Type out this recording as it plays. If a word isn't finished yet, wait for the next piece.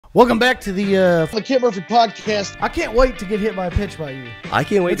Welcome back to the Kent Murphy podcast. I can't wait to get hit by a pitch by you. I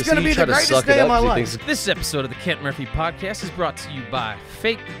can't wait to see you try to suck it up. This episode of the Kent Murphy podcast is brought to you by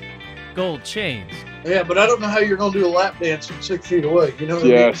Fake Gold Chains. Yeah, but I don't know how you're going to do a lap dance from 6 feet away. You know what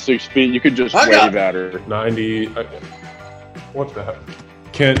I mean? 6 feet. You could just wave at her. 90. What the heck?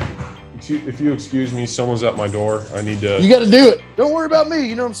 Kent, if you excuse me, someone's at my door. I need to. You got to do it. Don't worry about me.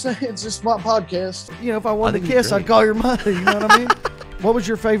 You know what I'm saying? It's just my podcast. You know, if I wanted to kiss, I'd call your mother. You know what I mean? What was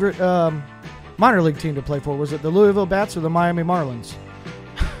your favorite minor league team to play for? Was it the Louisville Bats or the Miami Marlins?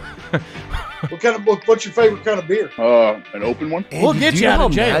 What's your favorite kind of beer? An open one. We'll get you out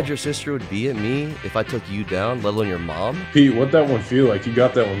of jail. How mad your sister would be at me if I took you down, let alone your mom? Pete, what that one feel like? You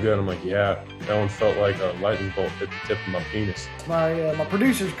got that one good. I'm like, yeah, that one felt like a lightning bolt hit the tip of my penis. My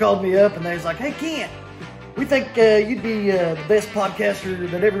producers called me up and they was like, "Hey, Kent, we think you'd be the best podcaster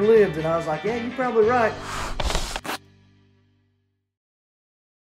that ever lived." And I was like, "Yeah, you're probably right."